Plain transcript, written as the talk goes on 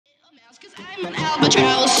I'm an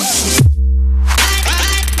albatross.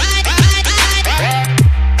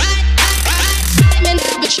 I'm an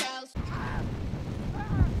albatross.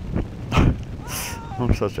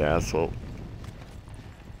 I'm such an asshole.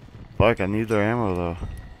 Fuck, I need their ammo though.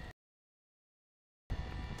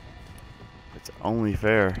 It's only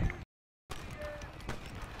fair.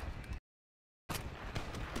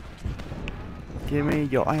 Give me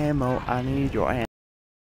your ammo, I need your ammo.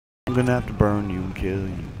 I'm gonna have to burn you and kill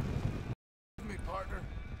you. Me, partner.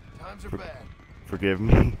 Times are bad. Forgive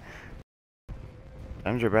me.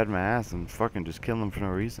 Times are bad in my ass and fucking just kill them for no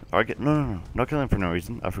reason. Oh, no, not killing them for no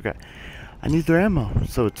reason. I forgot. I need their ammo,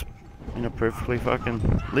 so it's, you know, perfectly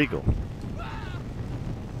fucking legal.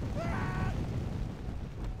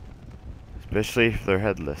 Especially if they're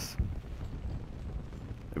headless.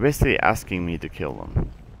 They're basically asking me to kill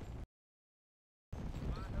them.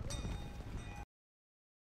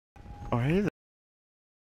 Oh, hey there.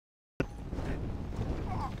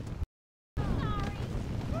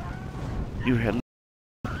 You headless?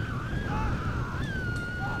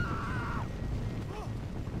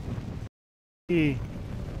 You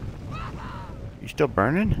still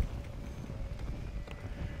burning?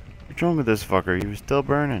 What's wrong with this fucker? You still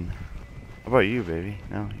burning. How about you, baby?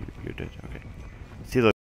 No, you're dead. Okay. See,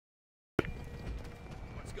 look.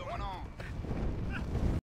 What's going on?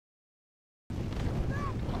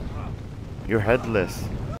 You're headless.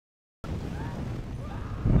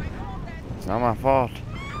 It's not my fault.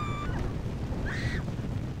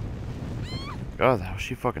 God, how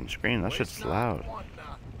she fucking screamed. That shit's loud.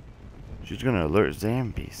 She's gonna alert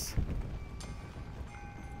zombies.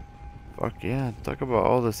 Fuck yeah, talk about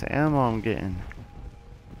all this ammo I'm getting.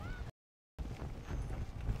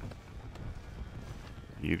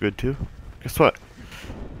 You good too? Guess what?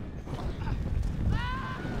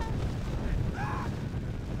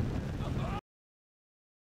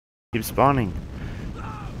 Keep spawning.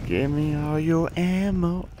 Give me all your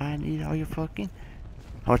ammo. I need all your fucking...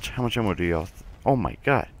 How much ammo do y'all... Oh my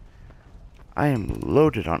god. I am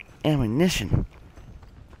loaded on ammunition.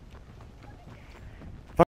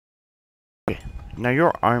 Fuck. Okay. Now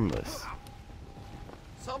you're armless.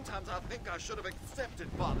 Sometimes I think I should have accepted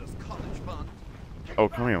Father's college fund. Oh,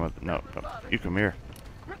 come here. No, you come here.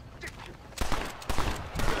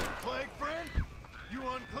 Plague friend? You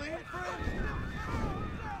unclean friend?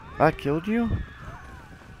 I killed you?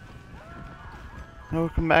 No,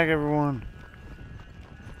 come back, everyone.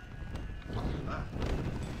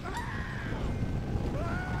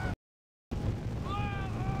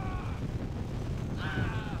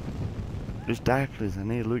 Just die, please. I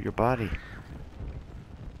need to loot your body.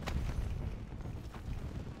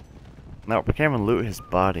 No, we can't even loot his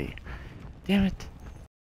body. Damn it.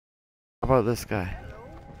 How about this guy?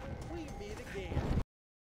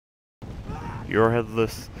 You're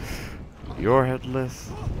headless. You're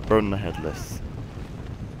headless. Burn the headless.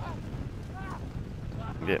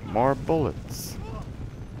 Get more bullets.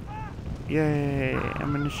 Yay,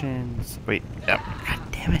 ammunitions. Wait, yep. God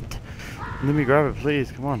damn it. Let me grab it,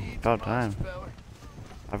 please. Come on, about time.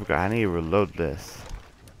 I forgot. I need to reload this.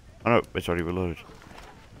 Oh no, it's already reloaded.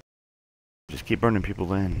 Just keep burning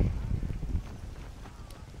people in.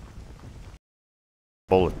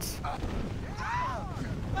 Bullets.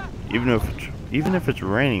 Even if it's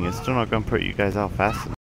raining, it's still not gonna put you guys out fast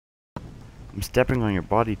enough. I'm stepping on your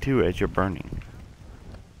body too as you're burning.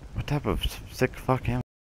 What type of sick fuck am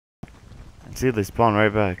I? And see, they spawn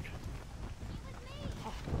right back.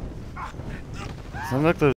 Sounds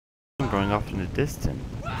like there's going off in the distance.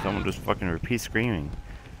 Someone just fucking repeats screaming.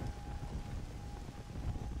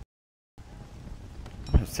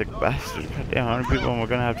 Sick bastard. Goddamn, how many people am I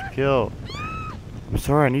gonna have to kill? I'm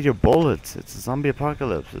sorry, I need your bullets. It's a zombie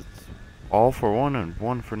apocalypse. It's all for one and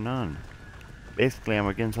one for none. Basically, I'm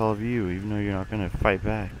against all of you, even though you're not gonna fight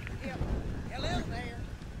back. Hello there.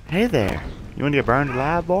 Hey there. You wanna get burned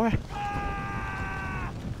alive, boy?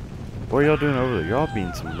 What are y'all doing over there? Y'all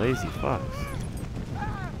being some lazy fucks.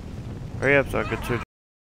 Hurry up so I can search.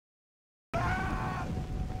 No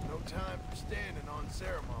time for standing on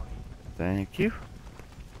ceremony. Thank you.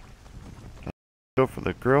 Go for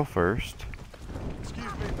the girl first. Excuse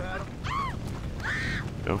me, madam.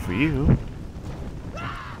 Go for you.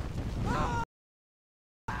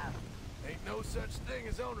 Ain't no such thing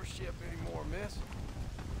as ownership anymore, miss.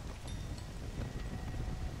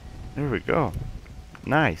 There we go.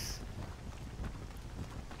 Nice.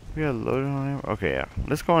 We got loaded on him. Okay, yeah.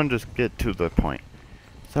 Let's go and just get to the point.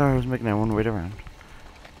 Sorry, I was making that one wait around.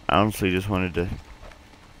 I honestly just wanted to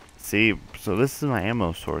see. So this is my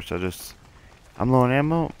ammo source. I'm low on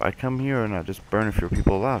ammo. I come here and I just burn a few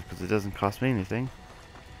people alive because it doesn't cost me anything.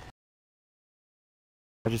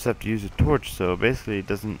 I just have to use a torch, so basically it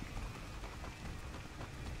doesn't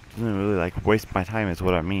really like waste my time is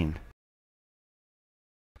what I mean.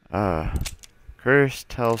 Cursed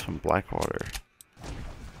Tales from Blackwater.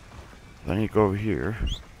 So I need to go over here.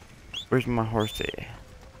 Where's my horsey?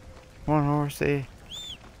 Come on, horsey.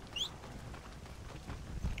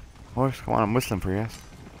 Horse, come on, I'm whistling for you.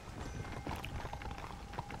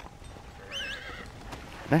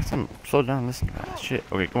 Next time, slow down, listen to that shit.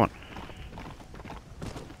 Okay, come on.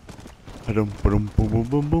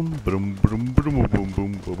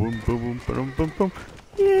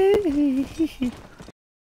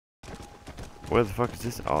 Where the fuck is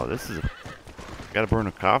this? Oh, this is a... Gotta burn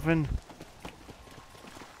a coffin?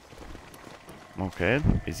 Okay,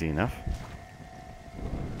 easy enough.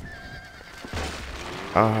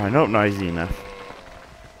 Nope, not easy enough.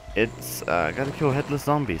 It's, gotta kill headless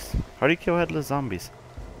zombies. How do you kill headless zombies?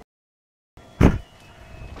 That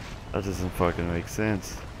doesn't fucking make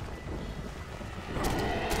sense.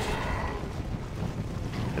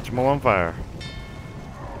 Catch them all on fire.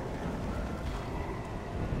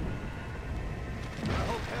 I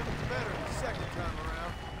hope heaven's better the second time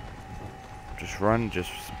around. Just run, just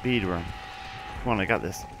speed run. Come on, I got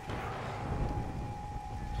this.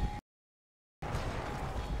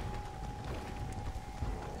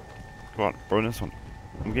 Come on, burn this one.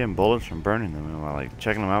 I'm getting bullets from burning them. Am I like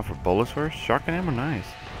checking them out for bullets first? Shotgun ammo, nice.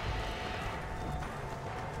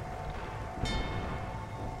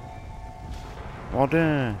 Well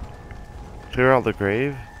done. Clear out the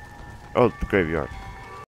grave. Oh, the graveyard.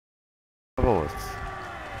 Bullets.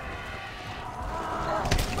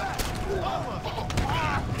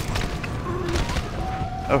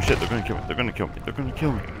 Oh shit, they're gonna kill me. They're gonna kill me. They're gonna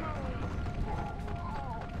kill me.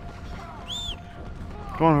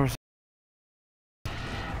 Come on, horse.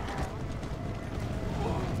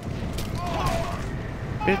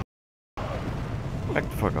 Bitch. Back the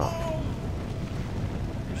fuck off.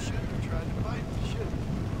 You shouldn't have tried to fight me, should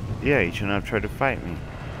you? Yeah, you shouldn't have tried to fight me.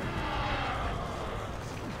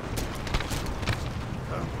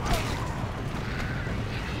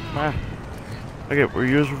 Ah. Okay, we'll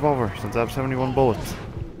use revolver since I have 71 bullets.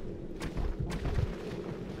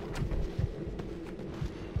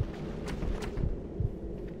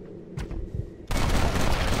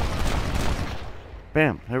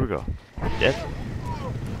 Bam, there we go. Dead.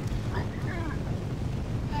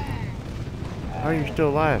 How are you still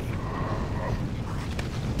alive?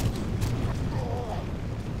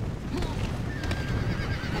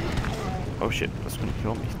 Oh shit, that's gonna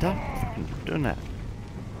kill me. Stop fucking doing that.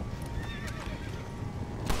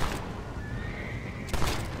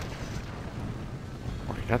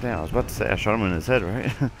 Okay, goddamn, I was about to say I shot him in his head, right?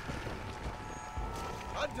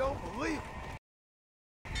 I don't believe it.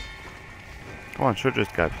 Come on, shoot this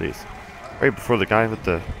guy, please. Right before the guy with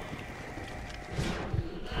the...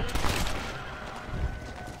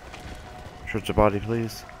 Search the body,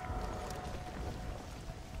 please.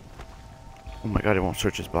 Oh my god, he won't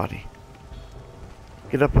search his body.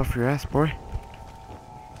 Get up off your ass, boy.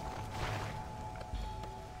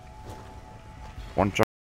 One shot.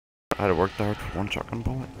 I had to work hard for one shotgun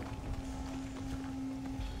bullet.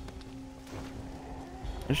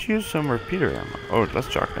 Let's use some repeater ammo. Oh, that's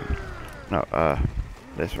shotgun. No,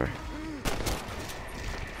 this way.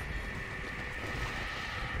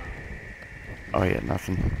 Oh yeah,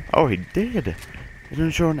 nothing. Oh, he did. He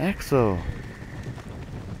didn't show an X though.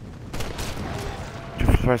 2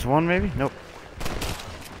 for the price of 1, maybe? Nope.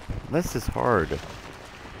 This is hard.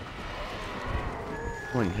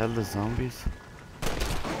 Killing headless zombies.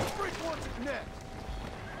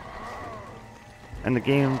 And the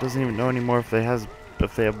game doesn't even know anymore if they have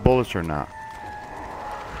bullets or not.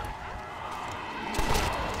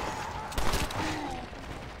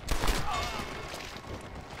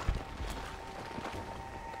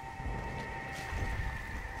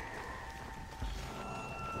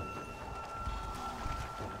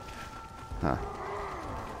 Huh.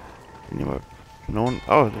 You know what? No one.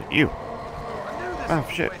 Oh, you. Oh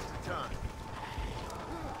shit.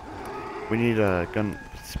 We need a gun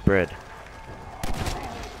spread.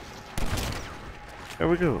 There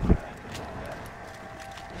we go.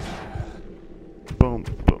 Boom,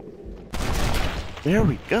 boom. There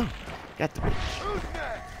we go. Got the bitch.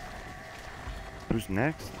 Who's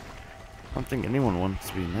next? I don't think anyone wants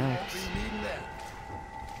to be next.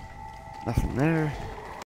 Nothing there.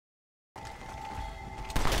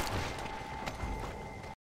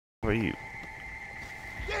 What are you?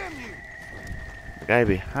 Damn you! The guy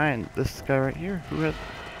behind this guy right here.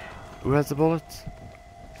 Who has the bullets?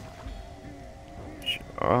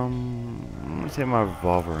 Let me take my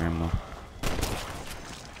revolver ammo.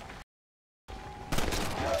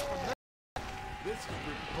 This is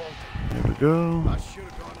vaulted. There we go. I should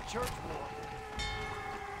have gone to church more.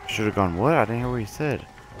 Should have gone what? I didn't hear what he said.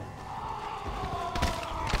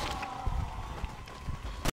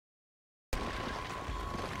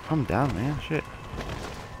 Calm down, man. Shit.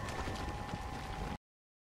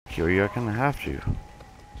 Kill you, I kinda have to. You're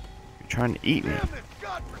trying to eat me. Damn this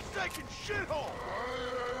godforsaken shithole!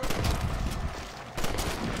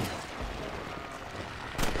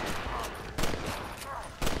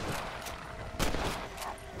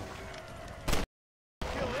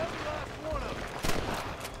 Kill every last one of them.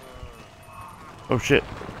 Oh shit.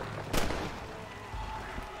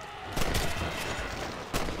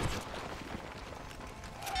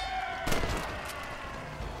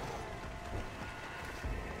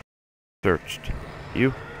 Searched.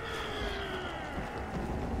 You?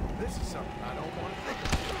 This is something I don't want to think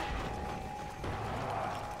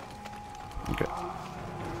about. Okay.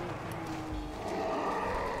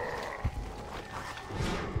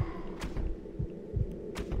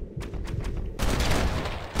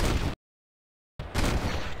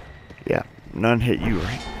 Yeah, none hit you,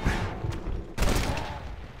 right?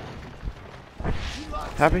 You lot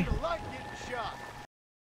Happy? seem to like getting shot.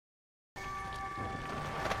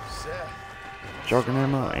 Seth. Shotgun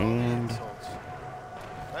ammo All the and insults.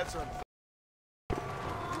 That's unfair.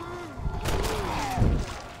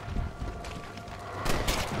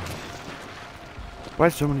 why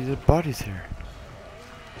so many dead bodies here?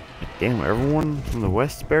 Damn, everyone from the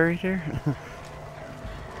west buried here?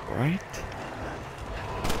 Right?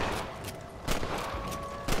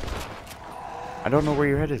 I don't know where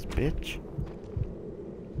your head is, bitch.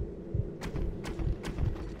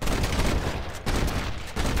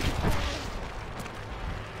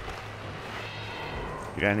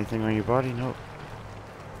 You got anything on your body? Nope.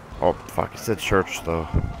 Oh, fuck, it said church, though.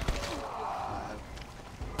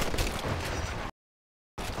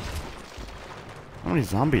 How many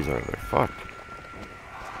zombies are there? Fuck.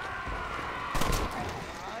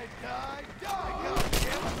 Die,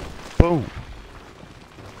 goddammit. Boom.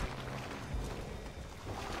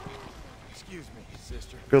 Excuse me,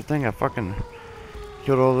 sister. Good thing I fucking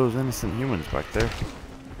killed all those innocent humans back there.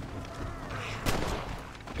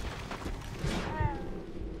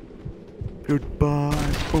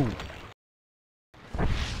 Goodbye. Boom.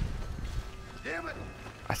 Damn it.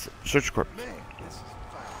 I said, search corpse. Man, this is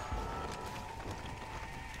fine.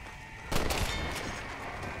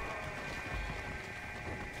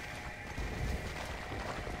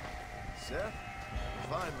 Seth,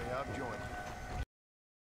 finally I've joined you.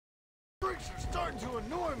 Freaks are starting to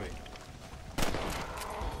annoy me.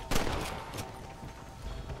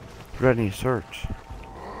 Ready, search.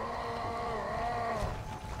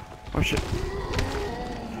 Oh shit.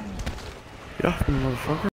 Get off me,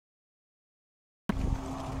 motherfucker.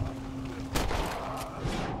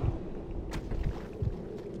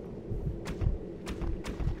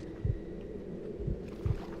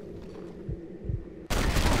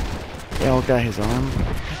 They all got his arm.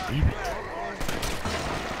 God damn it.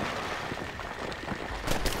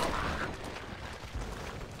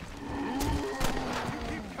 You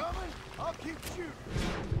keep coming, I'll keep shooting.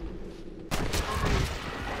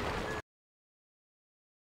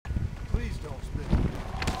 Please don't spit.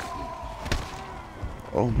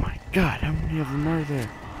 Oh my god, how many of them are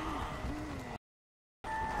there?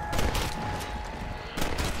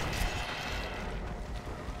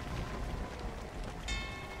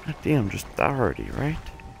 God damn, just die already, right?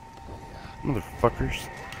 Motherfuckers.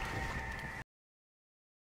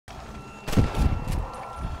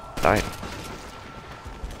 Die.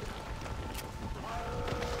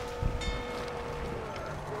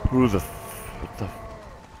 Who the what the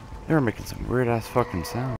they were making some weird ass fucking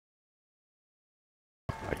sound.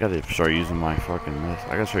 I gotta start using my fucking this. I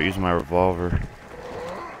gotta start using my revolver.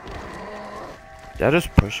 Did I just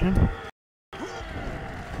push him?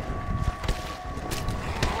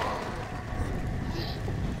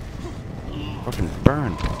 Fucking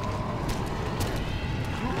burn.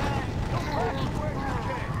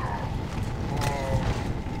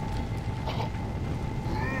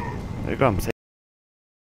 There you go, I'm safe.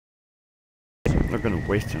 They're gonna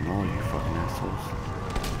waste it on all you fucking assholes.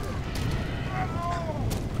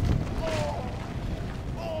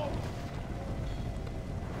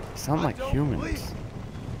 Sound like humans.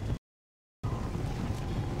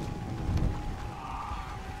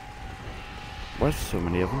 Why's so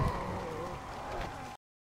many of them?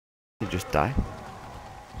 They just die?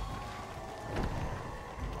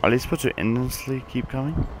 Are they supposed to endlessly keep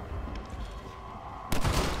coming?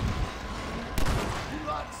 You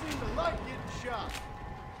lot seem to like getting shot.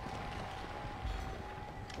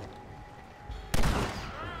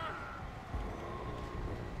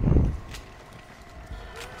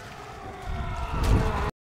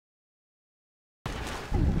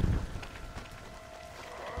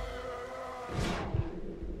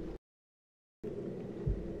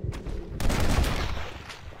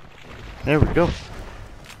 There we go.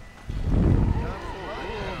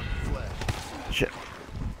 Shit.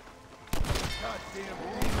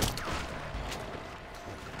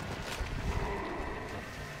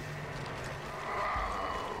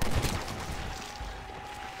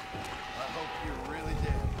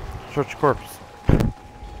 Search corpse.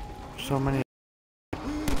 So many.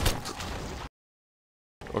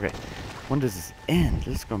 Okay. When does this end?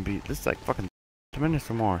 This is gonna be. This is like fucking 2 minutes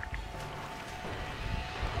or more.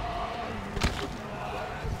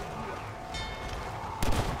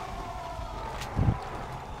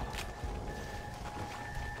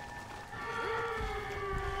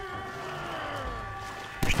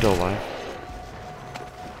 You're still alive.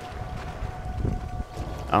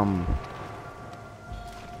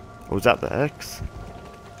 Was that the X?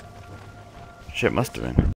 Shit, must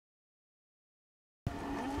have been.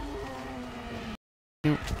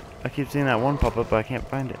 I keep seeing that one pop up, but I can't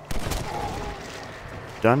find it.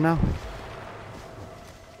 Done now?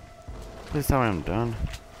 Please tell me I'm done.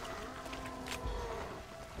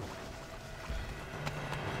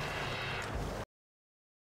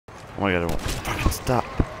 Oh my god, I won't fucking stop.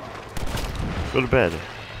 Go to bed.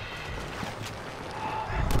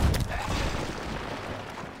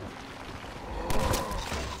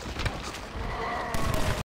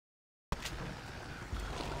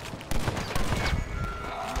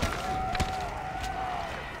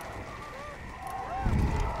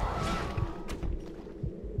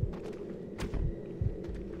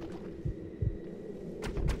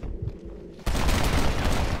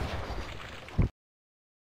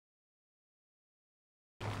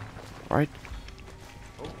 Right?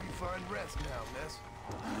 Hope you find rest now, miss.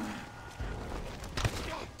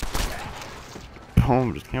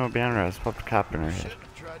 Boom, just came up behind her, I just popped a cop in her head. Shouldn't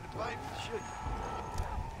have tried to bite me, should you?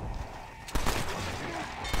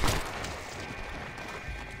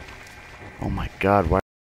 Oh my god, why?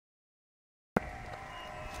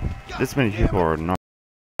 This many people are not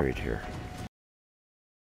buried here.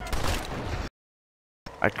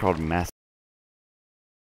 I called mass.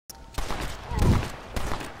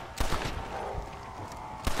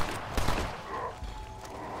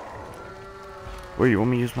 Where, you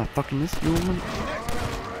want me to use my fucking this, you woman?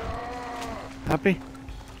 Happy?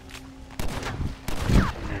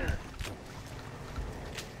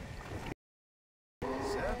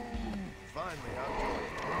 Seth, finally out.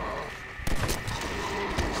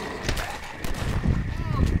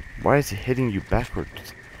 Why is it hitting you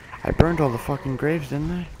backwards? I burned all the fucking graves,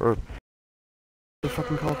 didn't I? Or what are they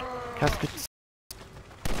fucking called? Caskets?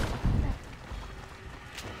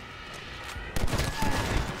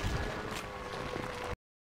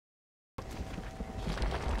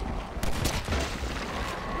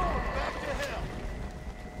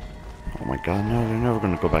 Oh my god, no, they're never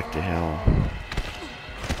gonna go back to hell.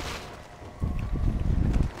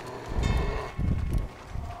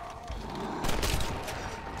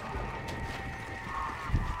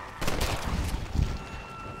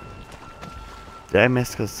 Did I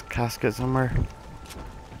miss this casket somewhere?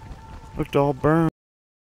 Looked all burned.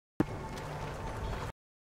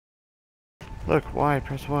 Look, Y,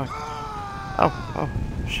 press Y. Oh,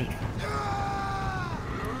 shit.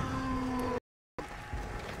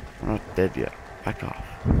 I'm not dead yet. Back off.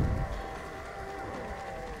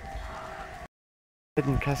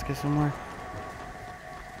 Hidden casket somewhere.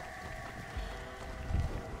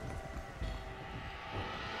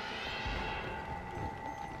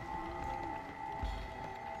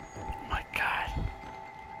 Oh my god.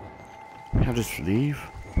 Can I just leave?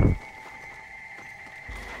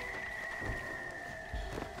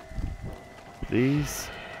 Please?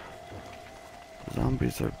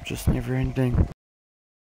 Zombies are just never ending.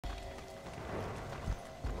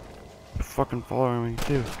 Fucking following me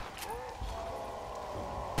too.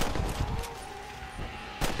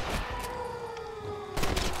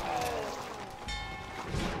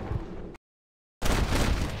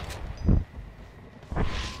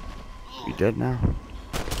 You dead now?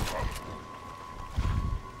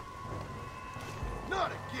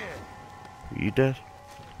 Not again. You dead?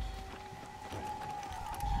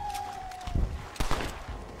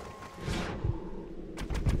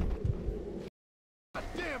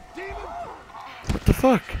 Damn demon! What the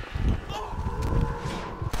fuck?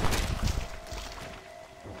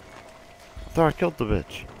 I thought I killed the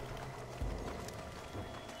bitch.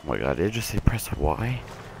 Oh my god, did it just say press Y?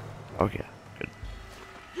 Okay, good.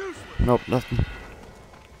 Useless. Nope, nothing.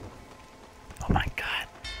 Oh my god.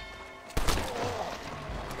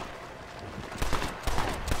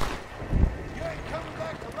 You ain't coming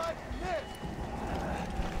back to life from this.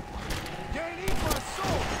 You ain't eat my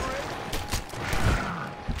soul, friend.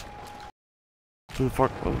 Who the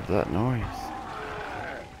fuck was that noise?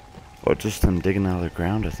 Oh, just them digging out of the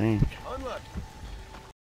ground, I think. Unlucky.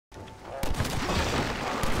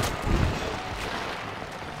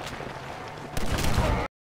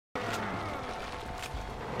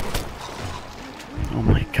 Oh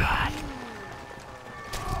my god.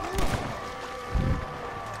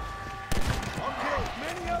 I'll kill as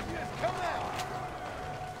many of you as come out.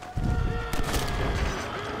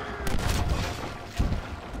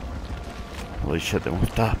 Holy shit, they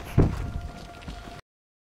won't stop.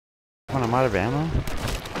 Come on, I'm out of ammo. I'll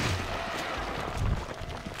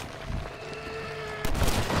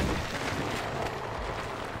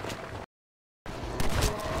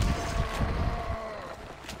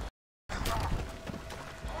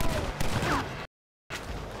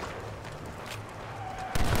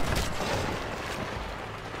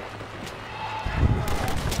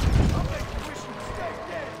make you wish you'd stay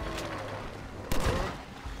dead.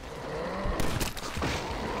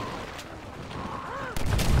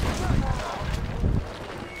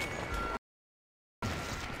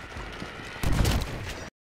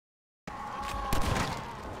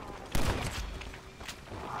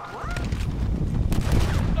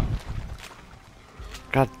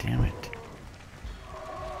 God damn it.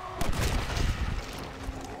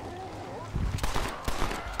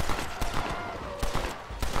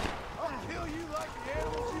 I'll kill you like the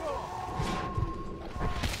animals you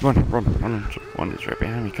are. Run. One is right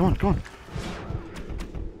behind me. Come on.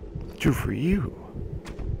 Two for you.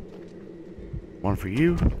 One for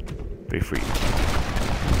you. Three for you.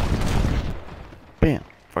 Bam.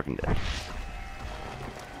 Fucking dead.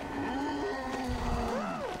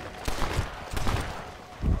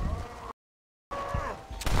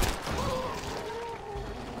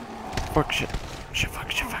 Fuck shit. Fuck.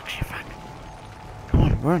 Come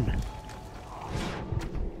on, run.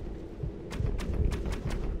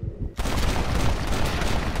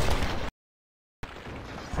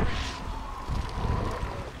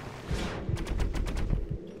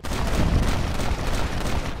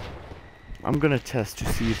 I'm gonna test to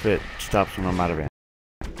see if it stops when I'm out of ammo.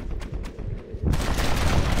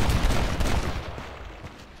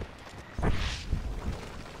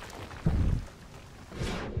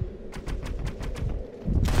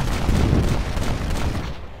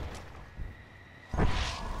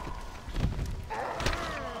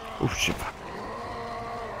 Oh shit, fuck.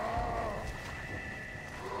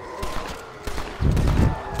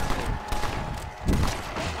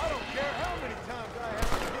 I don't care how many times I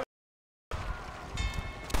have to kill.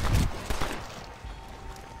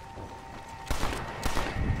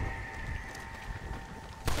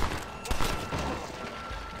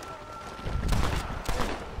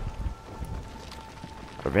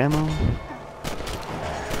 Out of ammo.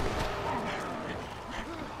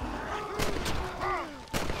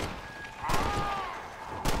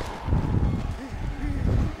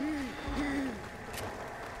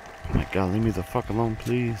 Oh my god, leave me the fuck alone,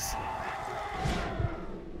 please.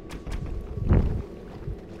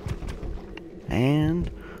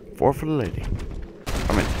 And 4 for the lady.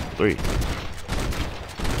 I mean, 3.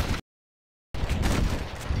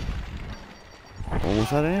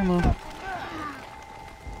 Almost out of ammo.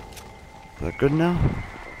 Is that good now?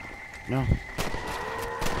 No.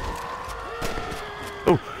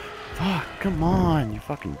 Oh, fuck, come on, you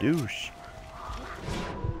fucking douche.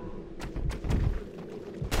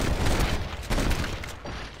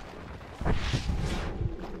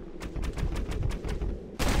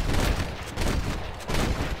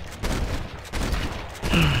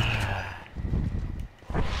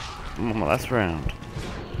 I'm on my last round.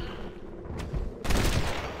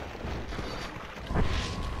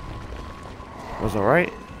 Was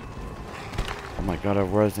alright? Oh my god, I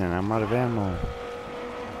wasn't. I'm out of ammo.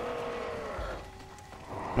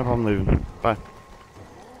 No problem, leaving. Bye.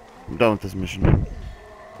 I'm done with this mission.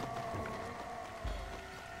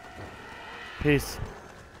 Peace.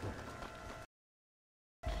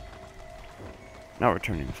 Not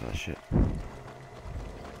returning for that shit.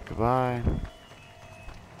 Goodbye.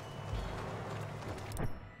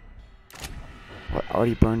 What? I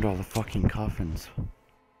already burned all the fucking coffins.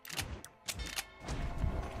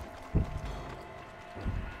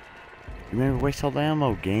 You made me waste all the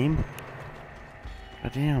ammo, game.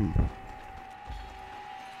 Goddamn.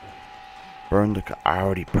 I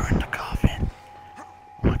already burned the coffin. Oh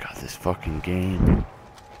my god, this fucking game.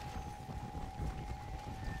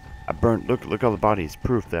 I burned, look all the bodies.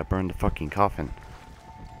 Proof that I burned the fucking coffin.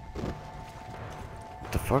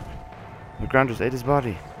 What the fuck? The ground just ate his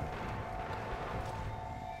body.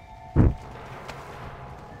 That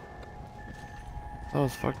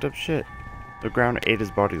was fucked up shit. The ground ate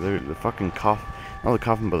his body. The fucking coffin, not the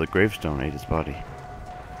coffin, but the gravestone ate his body.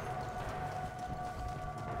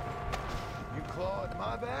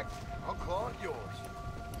 I'll claw at yours.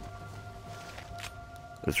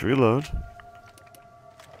 Let's reload.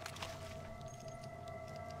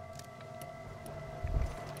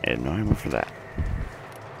 And no ammo for that.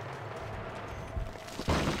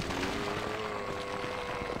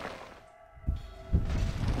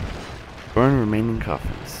 Burn remaining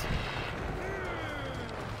coffins.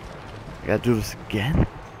 I gotta do this again?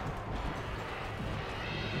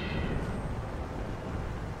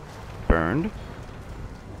 Burned.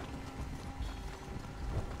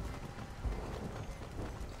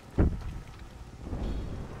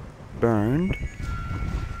 Burned.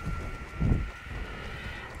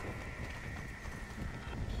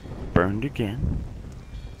 Burned again.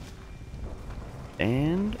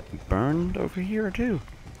 And burned over here too.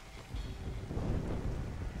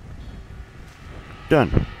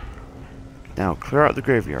 Done. Now clear out the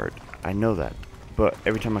graveyard. I know that. But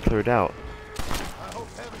every time I clear it out, I hope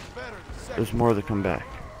heaven's better the second. there's more that come back.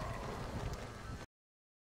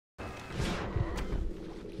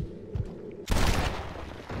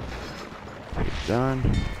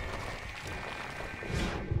 Done.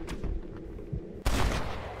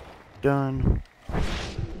 Done.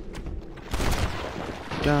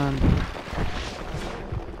 Done.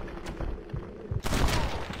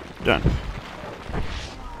 Done.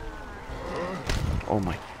 Oh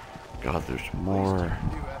my god, there's more.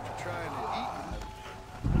 You after trying to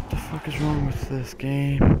eat. What the fuck is wrong with this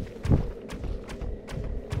game?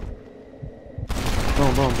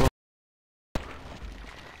 Boom, boom, boom.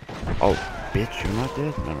 Oh, bitch, you're not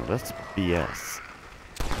dead? No, that's BS.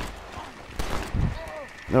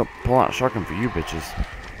 Nope, pull out a shotgun for you bitches.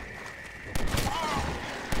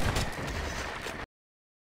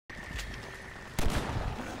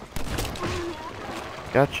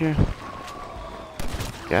 Gotcha.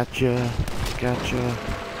 Gotcha. Gotcha.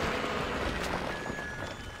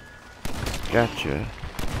 Gotcha.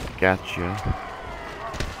 Gotcha.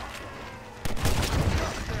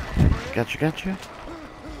 Gotcha, gotcha.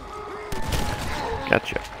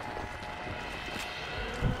 Gotcha.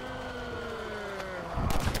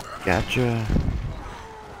 Gotcha.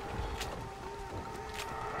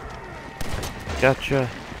 Gotcha.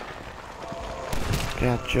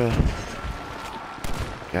 Gotcha.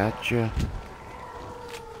 Gotcha.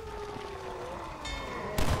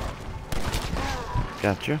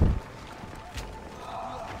 Gotcha.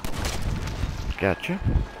 Gotcha.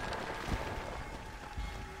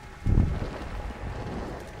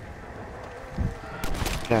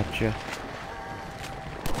 Gotcha.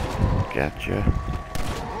 Gotcha.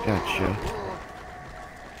 Gotcha.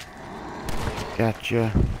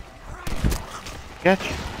 Gotcha.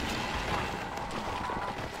 Gotcha.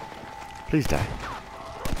 Please die.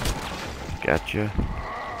 Gotcha.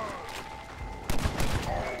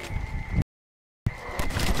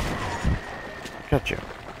 Gotcha.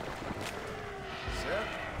 Seth,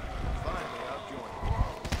 finally I've joined.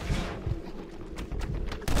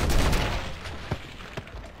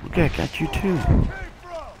 Okay, I got you too. Hey,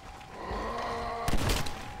 bro!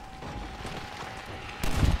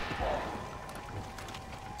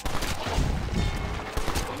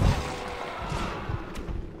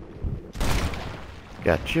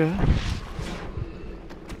 Gotcha.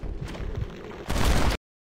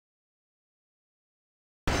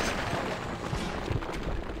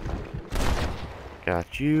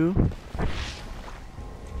 Got you.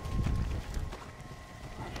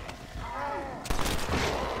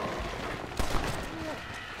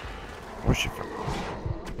 Where's your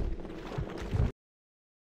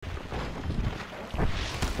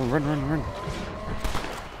run, run, run.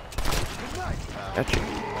 Good night, pal. Gotcha.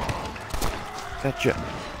 Gotcha.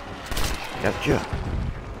 Gotcha.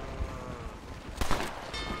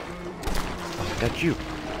 Got you.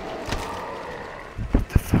 What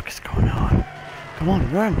the fuck is going on? Come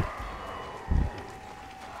on, run.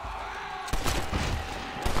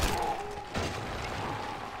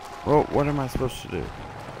 Well, what am I supposed to do?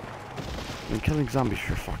 I've been killing zombies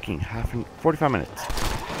for fucking 45 minutes.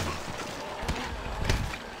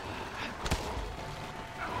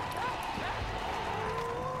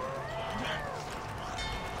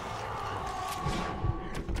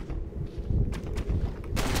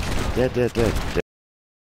 Dead, dead, dead, dead.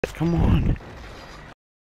 Come on.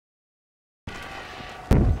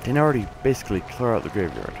 They already basically clear out the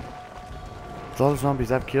graveyard. With all the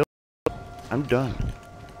zombies I've killed, I'm done.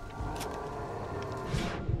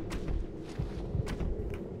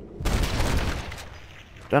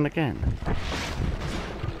 Done again.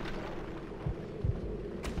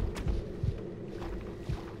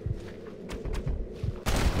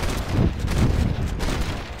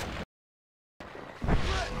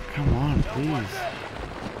 Come on, please.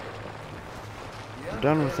 The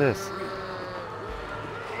done with this.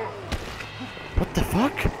 What the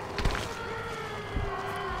fuck?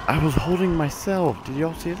 I was holding myself. Did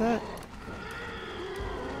y'all see that?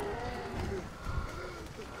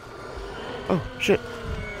 Oh, shit.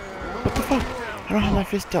 What the fuck? I don't have my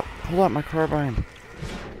fist up. Pull out my carbine.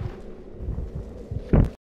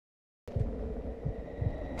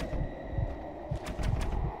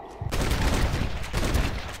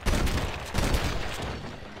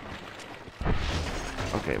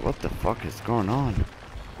 Okay, what the fuck is going on?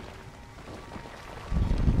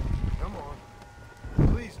 Come on.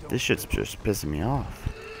 Please don't. This shit's just pissing me off.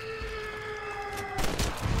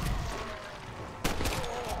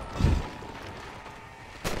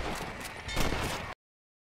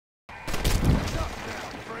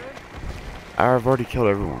 I've already killed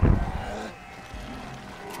everyone.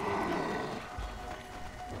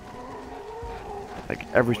 Like,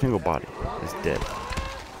 every single body is dead.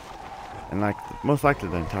 And like, most likely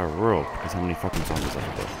the entire world, because how many fucking zombies are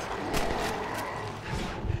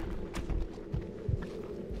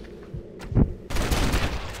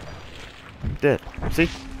there? Dead. See?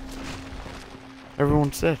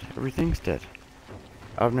 Everyone's dead. Everything's dead.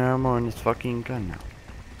 I have no ammo in this fucking gun now.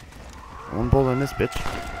 One bullet in this bitch.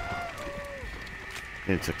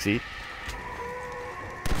 Didn't succeed.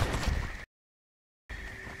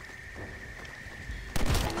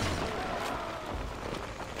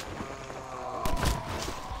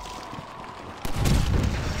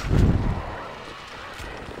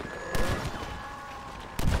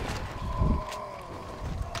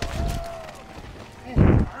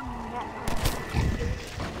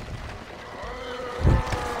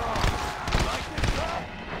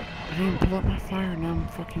 I didn't pull up my fire, now I'm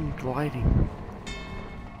fucking gliding.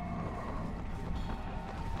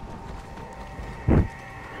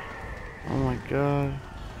 Oh my god.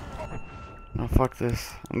 No, fuck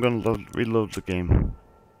this. I'm gonna reload the game.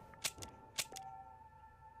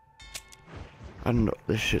 I don't know,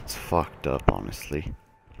 this shit's fucked up, honestly.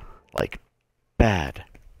 Like, bad.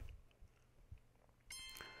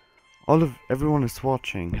 Everyone that's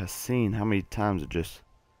watching has seen how many times it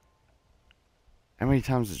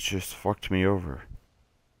just fucked me over.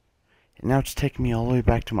 And now it's taking me all the way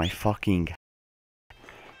back to my fucking...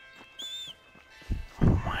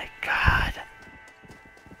 Oh my god.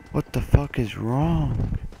 What the fuck is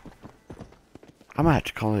wrong? I might have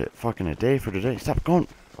to call it fucking a day for today. Stop going.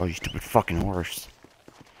 Oh, you stupid fucking horse.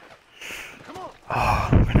 Oh,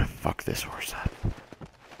 I'm gonna fuck this horse up.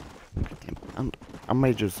 I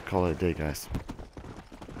might just call it a day, guys.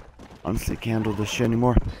 Honestly, can't handle this shit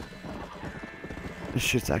anymore. This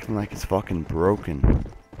shit's acting like it's fucking broken.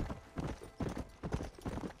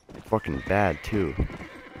 Fucking bad, too.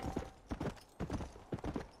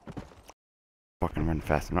 Fucking run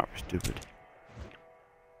fast, I'm not stupid.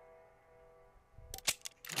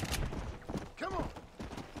 Come on.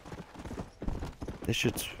 This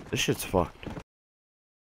shit's fucked.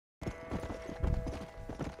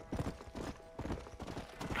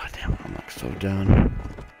 Goddamn, I'm like so down.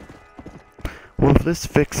 Well, if this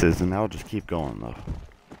fixes, then I'll just keep going though.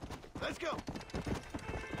 Let's go.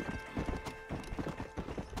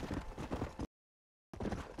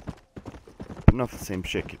 But enough, the same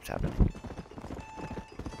shit keeps happening.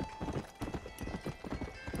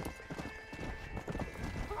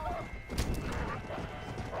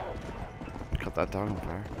 Cut that dog on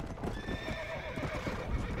fire.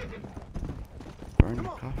 Burn the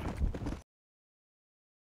coffee.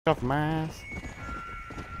 Off my ass.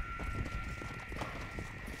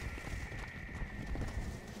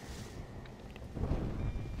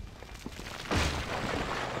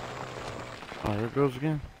 Oh, there it goes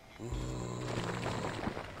again.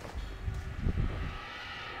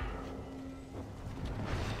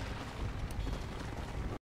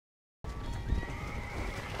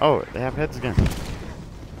 Oh, they have heads again.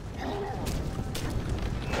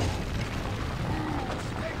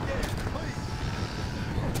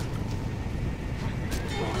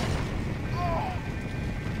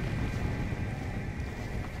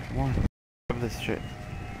 Come on. Grab this shit.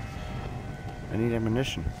 I need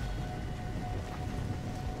ammunition.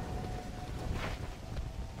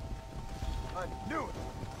 I knew it.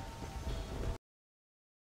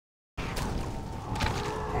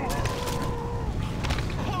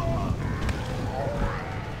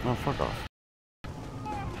 Oh, fuck off.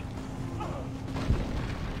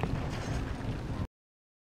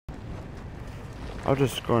 I'll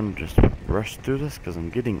just go and just rush through this because I'm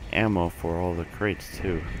getting ammo for all the crates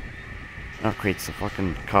too. Not crates, the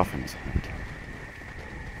fucking coffins.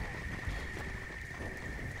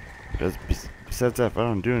 Because besides that, if I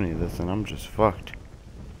don't do any of this, then I'm just fucked.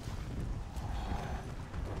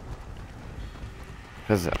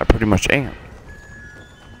 Because I pretty much am.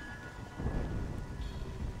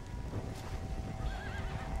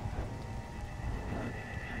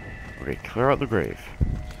 Okay, clear out the grave.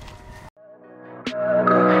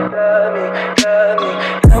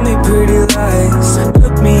 Tell me pretty lies,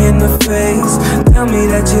 look me in the face. Tell me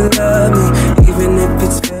that you love me, even if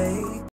it's